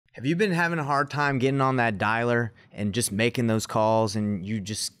Have you been having a hard time getting on that dialer and just making those calls and you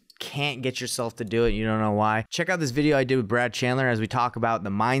just can't get yourself to do it? You don't know why? Check out this video I did with Brad Chandler as we talk about the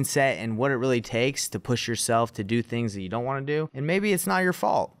mindset and what it really takes to push yourself to do things that you don't want to do. And maybe it's not your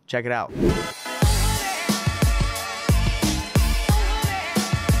fault. Check it out.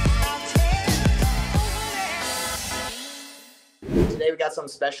 Today we got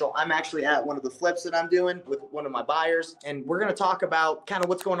something special. I'm actually at one of the flips that I'm doing with one of my buyers, and we're going to talk about kind of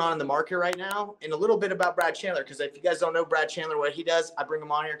what's going on in the market right now and a little bit about Brad Chandler, because if you guys don't know Brad Chandler, what he does, I bring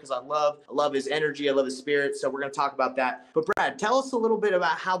him on here because I love his energy, I love his spirit. So we're going to talk about that. But Brad, tell us a little bit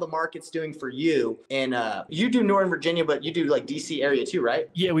about how the market's doing for you. And you do Northern Virginia, but you do like DC area too, right?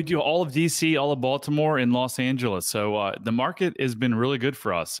 Yeah, we do all of DC, all of Baltimore, and Los Angeles. So the market has been really good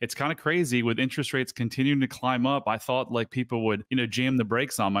for us. It's kind of crazy with interest rates continuing to climb up. I thought like people would, jam the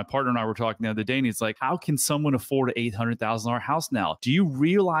brakes on. My partner and I were talking the other day, and he's like, how can someone afford an $800,000 house now? Do you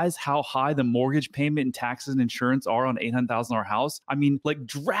realize how high the mortgage payment and taxes and insurance are on an $800,000 house? I mean, like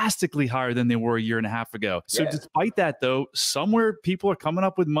drastically higher than they were a year and a half ago. So despite that, though, somewhere people are coming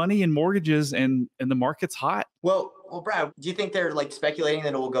up with money and mortgages, and the market's hot. Well, Brad, do you think they're like speculating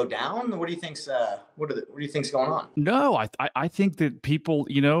that it will go down? What do you think's what do you think's going on? No, I think that people,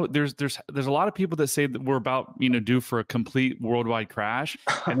 there's a lot of people that say that we're about, due for a complete worldwide crash.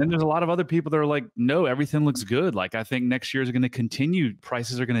 And then there's a lot of other people that are like, no, everything looks good. Like, I think next year is going to continue.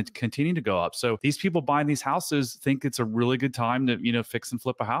 Prices are going to continue to go up. So these people buying these houses think it's a really good time to, fix and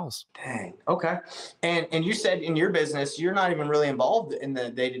flip a house. Dang. Okay. And you said in your business, you're not even really involved in the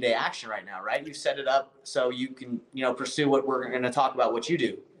day-to-day action right now, right? You've set it up so you can, pursue what we're going to talk about, what you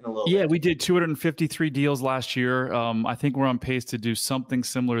do in a little bit. We did 253 deals last year. I think we're on pace to do something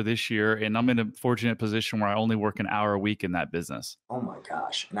similar this year. And I'm in a fortunate position where I only work an hour a week in that business. Oh my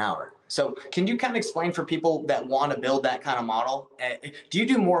gosh, an hour. So can you kind of explain for people that want to build that kind of model? Do you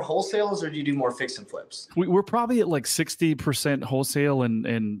do more wholesales or do you do more fix and flips? We're probably at like 60% wholesale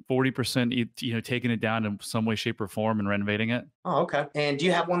and 40%, taking it down in some way, shape, or form and renovating it. Oh, okay. And do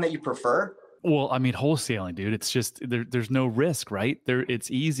you have one that you prefer? Well, I mean, wholesaling, dude, it's just there's no risk, right? It's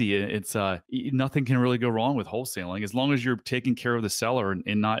easy. It's nothing can really go wrong with wholesaling as long as you're taking care of the seller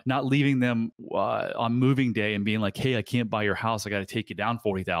and not leaving them on moving day and being like, hey, I can't buy your house. I got to take you down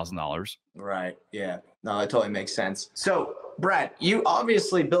 $40,000. Right. Yeah. No, that totally makes sense. So, Brad, you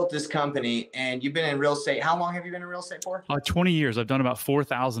obviously built this company and you've been in real estate. How long have you been in real estate for? 20 years. I've done about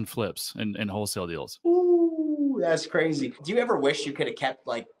 4,000 flips in wholesale deals. Ooh, that's crazy. Do you ever wish you could have kept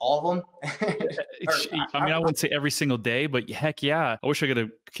like all of them? I mean, I wouldn't say every single day, but heck yeah. I wish I could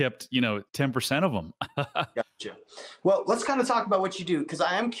have kept, 10% of them. Gotcha. Well, let's kind of talk about what you do, because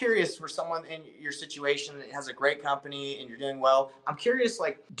I am curious for someone in your situation that has a great company and you're doing well. I'm curious,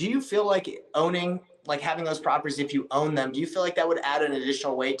 like, do you feel like having those properties, if you own them, do you feel like that would add an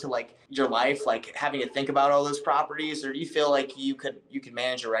additional weight to like your life, like having to think about all those properties, or do you feel like you could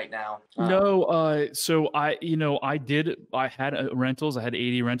manage it right now? No. So I had rentals. I had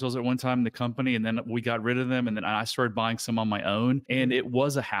 80 rentals at one time in the company, and then we got rid of them. And then I started buying some on my own, and it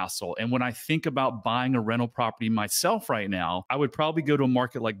was a hassle. And when I think about buying a rental property myself right now, I would probably go to a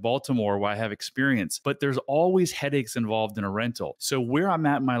market like Baltimore where I have experience, but there's always headaches involved in a rental. So where I'm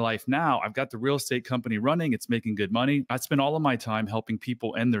at in my life now, I've got the real estate company running. It's making good money. I spend all of my time helping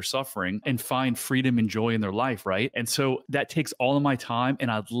people end their suffering and find freedom and joy in their life, right? And so that takes all of my time,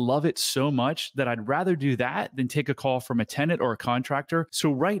 and I love it so much that I'd rather do that than take a call from a tenant or a contractor.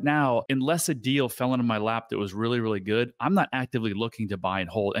 So right now, unless a deal fell into my lap that was really, really good, I'm not actively looking to buy and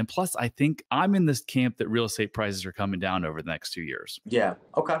hold. And plus, I think I'm in this camp that real estate prices are coming down over the next 2 years. Yeah.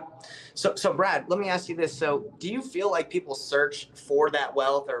 Okay. So Brad, let me ask you this. So do you feel like people search for that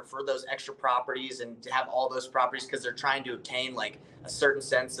wealth or for those extra properties and to have all those properties because they're trying to obtain like a certain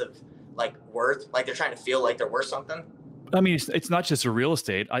sense of like worth, like they're trying to feel like they're worth something? I mean, it's not just a real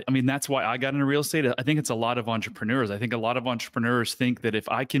estate. I mean, that's why I got into real estate. I think it's a lot of entrepreneurs. I think a lot of entrepreneurs think that if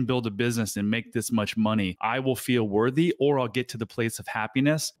I can build a business and make this much money, I will feel worthy or I'll get to the place of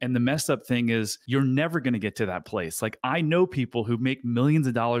happiness. And the messed up thing is you're never going to get to that place. Like I know people who make millions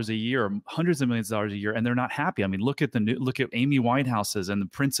of dollars a year, or hundreds of millions of dollars a year, and they're not happy. I mean, look at Amy Winehouses and the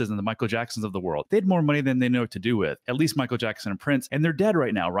Princes and the Michael Jacksons of the world. They had more money than they know what to do with, at least Michael Jackson and Prince, and they're dead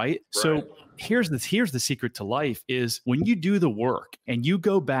right now, right? So here's the secret to life is when when you do the work and you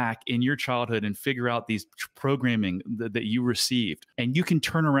go back in your childhood and figure out these programming that you received, and you can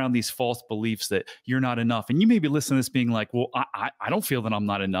turn around these false beliefs that you're not enough. And you may be listening to this being like, well, I don't feel that I'm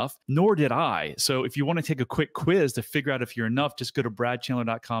not enough, nor did I. So if you want to take a quick quiz to figure out if you're enough, just go to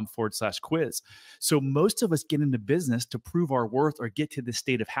bradchandler.com/quiz. So most of us get into business to prove our worth or get to the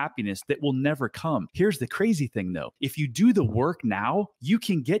state of happiness that will never come. Here's the crazy thing though. If you do the work now, you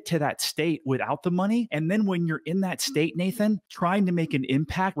can get to that state without the money. And then when you're in that state, Nathan, trying to make an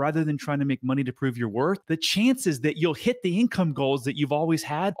impact rather than trying to make money to prove your worth, the chances that you'll hit the income goals that you've always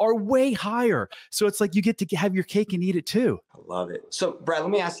had are way higher. So it's like you get to have your cake and eat it too. I love it. So Brad,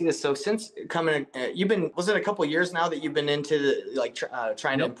 let me ask you this. So since coming, you've been, was it a couple of years now that you've been into the,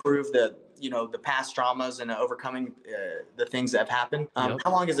 trying to improve the past traumas and overcoming the things that have happened?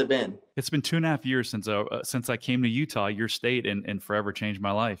 How long has it been? It's been 2.5 years since I came to Utah, your state, and forever changed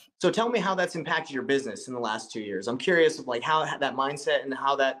my life. So tell me how that's impacted your business in the last 2 years. I'm curious of like how that mindset and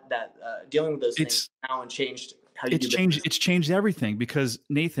how that dealing with those things now and changed. It's changed everything, because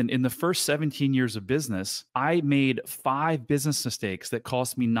Nathan, in the first 17 years of business, I made 5 business mistakes that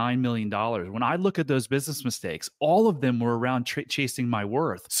cost me $9 million. When I look at those business mistakes, all of them were around chasing my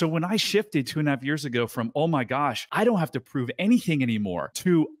worth. So when I shifted 2.5 years ago from, oh my gosh, I don't have to prove anything anymore,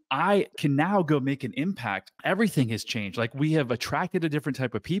 to I can now go make an impact, everything has changed. Like, we have attracted a different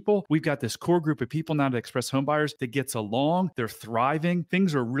type of people. We've got this core group of people now to Express Home Buyers that gets along. They're thriving.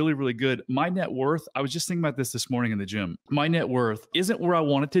 Things are really, really good. My net worth, I was just thinking about this morning in the gym. My net worth isn't where I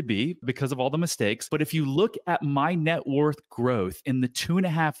want it to be because of all the mistakes. But if you look at my net worth growth in the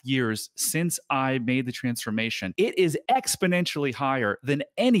 2.5 years since I made the transformation, it is exponentially higher than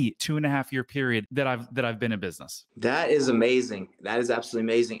any 2.5 year period that I've been in business. That is amazing. That is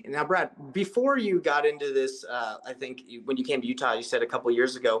absolutely amazing. Now, Brad, before you got into this, I think when you came to Utah, you said a couple of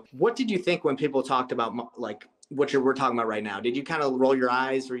years ago, what did you think when people talked about like what we're talking about right now? Did you kind of roll your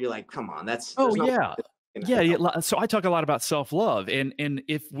eyes? Were you like, come on, that's, yeah. So I talk a lot about self-love. And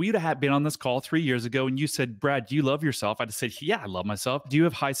if we'd have been on this call 3 years ago and you said, Brad, do you love yourself? I'd have said, yeah, I love myself. Do you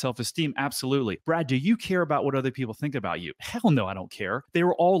have high self-esteem? Absolutely. Brad, do you care about what other people think about you? Hell no, I don't care. They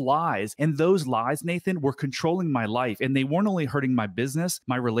were all lies. And those lies, Nathan, were controlling my life. And they weren't only hurting my business,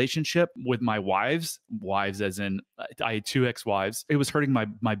 my relationship with my wives as in I had 2 ex-wives. It was hurting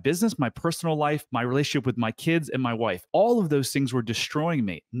my business, my personal life, my relationship with my kids and my wife. All of those things were destroying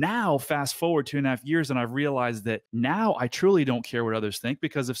me. Now, fast forward 2.5 years, and I've realized that now I truly don't care what others think,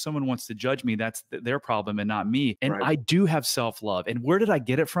 because if someone wants to judge me, that's their problem and not me. And I do have self-love. And where did I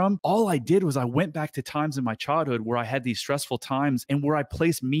get it from? All I did was I went back to times in my childhood where I had these stressful times and where I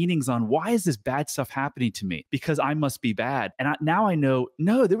placed meanings on, why is this bad stuff happening to me? Because I must be bad. And now I know,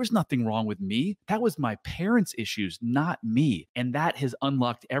 no, there was nothing wrong with me. That was my parents' issues, not me. And that has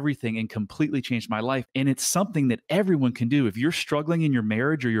unlocked everything and completely changed my life. And it's something that everyone can do. If you're struggling in your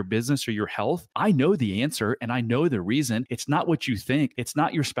marriage or your business or your health, I know the answer and I know the reason. It's not what you think. It's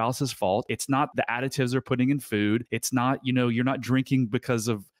not your spouse's fault. It's not the additives they're putting in food. It's not, you're not drinking because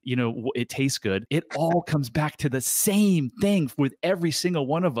of, it tastes good. It all comes back to the same thing with every single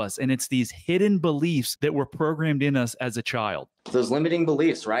one of us. And it's these hidden beliefs that were programmed in us as a child. Those limiting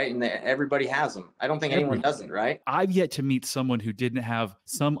beliefs, right? And everybody has them. I don't think anyone doesn't, right? I've yet to meet someone who didn't have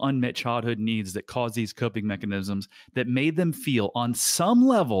some unmet childhood needs that caused these coping mechanisms that made them feel on some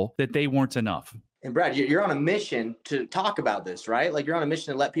level that they weren't enough. And Brad, you're on a mission to talk about this, right? Like, you're on a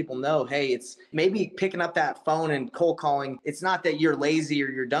mission to let people know, hey, it's maybe picking up that phone and cold calling. It's not that you're lazy or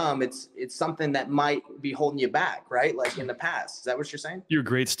you're dumb. It's something that might be holding you back, right? Like in the past. Is that what you're saying? You're a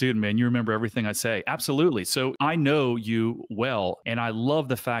great student, man. You remember everything I say. Absolutely. So I know you well, and I love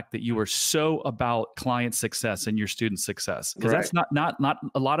the fact that you are so about client success and your student success, because that's not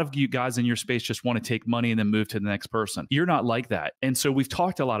a lot of you guys in your space just want to take money and then move to the next person. You're not like that. And so we've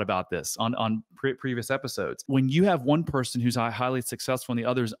talked a lot about this on previous episodes. When you have one person who's highly successful and the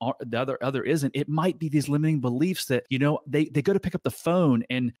other isn't, it might be these limiting beliefs that, they go to pick up the phone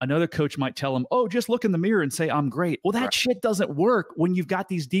and another coach might tell them, oh, just look in the mirror and say, I'm great. Well, that shit doesn't work when you've got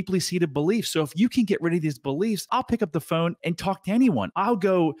these deeply seated beliefs. So if you can get rid of these beliefs, I'll pick up the phone and talk to anyone. I'll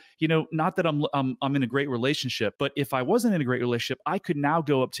go, not that I'm in a great relationship, but if I wasn't in a great relationship, I could now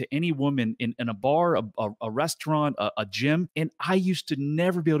go up to any woman in a bar, a restaurant, a gym. And I used to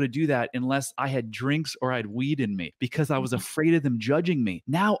never be able to do that unless I had drinks or I had weed in me because I was afraid of them judging me.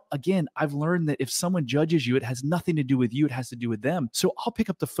 Now, again, I've learned that if someone judges you, it has nothing to do with you. It has to do with them. So I'll pick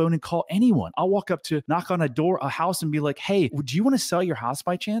up the phone and call anyone. I'll walk up to knock on a house and be like, hey, do you want to sell your house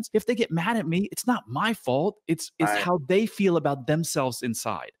by chance? If they get mad at me, it's not my fault. It's how they feel about themselves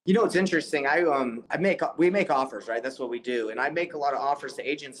inside. You know, it's interesting. We make offers, right? That's what we do. And I make a lot of offers to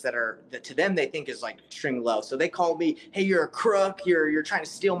agents that to them, they think is like extremely low. So they call me, hey, you're a crook. You're trying to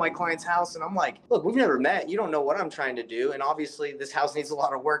steal my client's house. And I'm like, look, we've never met. You don't know what I'm trying to do. And obviously this house needs a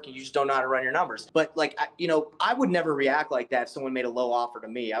lot of work and you just don't know how to run your numbers. But like, I would never react like that if someone made a low offer to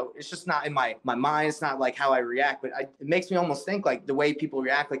me. It's just not in my mind. It's not like how I react, but it makes me almost think like the way people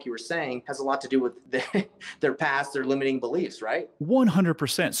react, like you were saying, has a lot to do with their past, their limiting beliefs, right?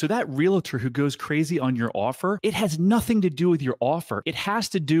 100%. So that realtor who goes crazy on your offer, it has nothing to do with your offer. It has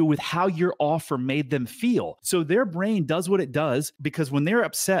to do with how your offer made them feel. So their brain does what it does because when they're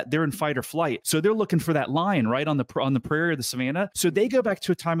upset, they're in fight or flight. So they're looking for that lion, right, on the prairie or the savannah. So they go back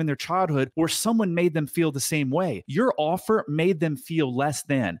to a time in their childhood where someone made them feel the same way. Your offer made them feel less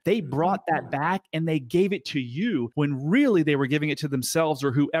than. They brought that back and they gave it to you when really they were giving it to themselves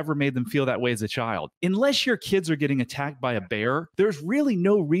or whoever made them feel that way as a child. Unless your kids are getting attacked by a bear, there's really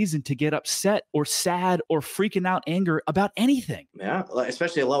no reason to get upset or sad or freaking out anger about anything. Yeah,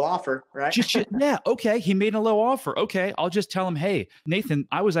 especially a low offer, right? Yeah, okay, he made a low offer. Okay, I'll just tell him, hey, Nathan,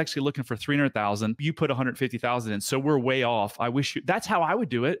 I was actually looking for 300,000. You put 150,000 in, so we're way off. I wish you. That's how I would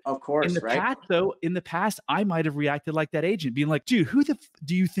do it. Of course, right? In the past, I might have reacted like that agent, being like, dude, who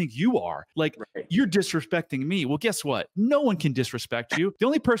do you think you are? Like, you're disrespecting me. Well, guess what? No one can disrespect you. The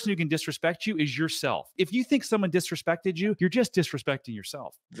only person who can disrespect you is yourself. If you think someone disrespected you, you're just disrespecting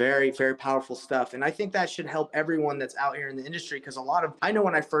yourself. Very, very powerful stuff. And I think that should help everyone that's out here in the industry because I know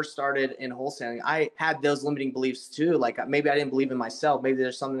when I first started in wholesaling, I had those limiting beliefs too. Like maybe I didn't believe in myself. Maybe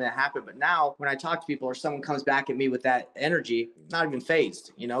there's something that happened. But now when I talk to people or someone comes back at me with that energy, not even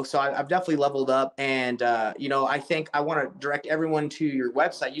phased, So I've definitely leveled up. And, I think I want to direct everyone to your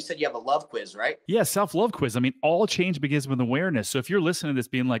website. You said you have a love quiz, right? Yeah, self-love quiz. I mean, all change begins with awareness. So if you're listening to this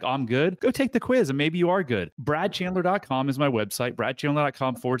being like, I'm good, go take the quiz and maybe you are good. BradChandler.com is my website,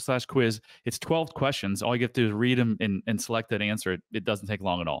 bradchandler.com/quiz. It's 12 questions. All you have to do is read them and select that answer. It doesn't take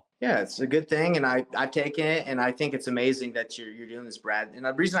long at all. Yeah, it's a good thing. And I've taken it and I think it's amazing that you're doing this, Brad. And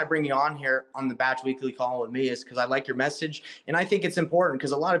the reason I bring you on here on the Batch Weekly call with me is because I like your message. And I think it's important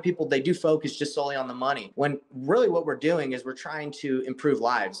because a lot of people, they do focus just solely on the money when really what we're doing is we're trying to improve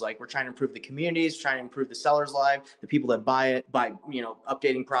lives. Like we're trying to improve the communities, trying to improve the seller's life, the people that buy it by,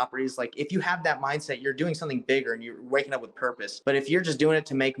 updating properties. Like if you have that mindset, you're doing something bigger and you're waking up with purpose. But if you're just doing it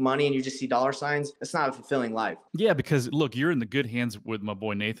to make money and you just see dollar signs, it's not a fulfilling life. Yeah, because look, you're in the good hands with my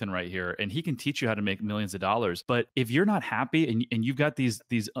boy Nathan right here, and he can teach you how to make millions of dollars. But if you're not happy and you've got these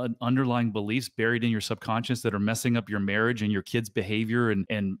underlying beliefs buried in your subconscious that are messing up your marriage and your kids' behavior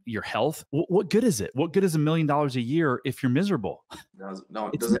and your health, what good is it? What good is $1 million a year if you're miserable? No,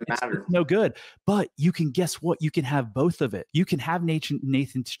 it doesn't matter. It's no good. But you can, guess what? You can have both of it. You can have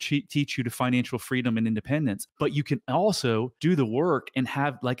Nathan teach you to financial freedom and independence, but you can also do the work and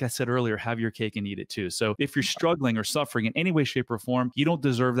have, like I said earlier, have your cake and eat it too. So if you're struggling or suffering in any way, shape, or form, you don't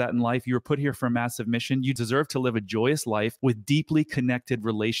deserve that in life. You were put here for a massive mission. You deserve to live a joyous life with deeply connected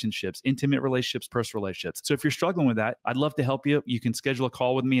relationships, intimate relationships, personal relationships. So if you're struggling with that, I'd love to help you. You can schedule a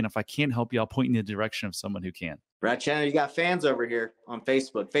call with me. And if I can't help you, I'll point you in the direction of someone who can. Brad Chandler, you got fans over here on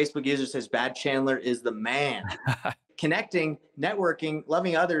Facebook. Facebook user says Brad Chandler is the man. Connecting, networking,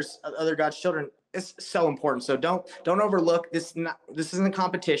 loving others, other God's children. It's so important. So don't overlook this. This isn't a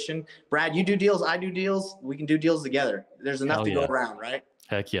competition. Brad, you do deals, I do deals. We can do deals together. There's enough to go around, right?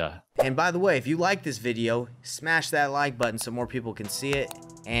 Heck yeah. And by the way, if you like this video, smash that like button so more people can see it.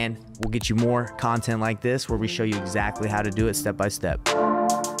 And we'll get you more content like this where we show you exactly how to do it step by step.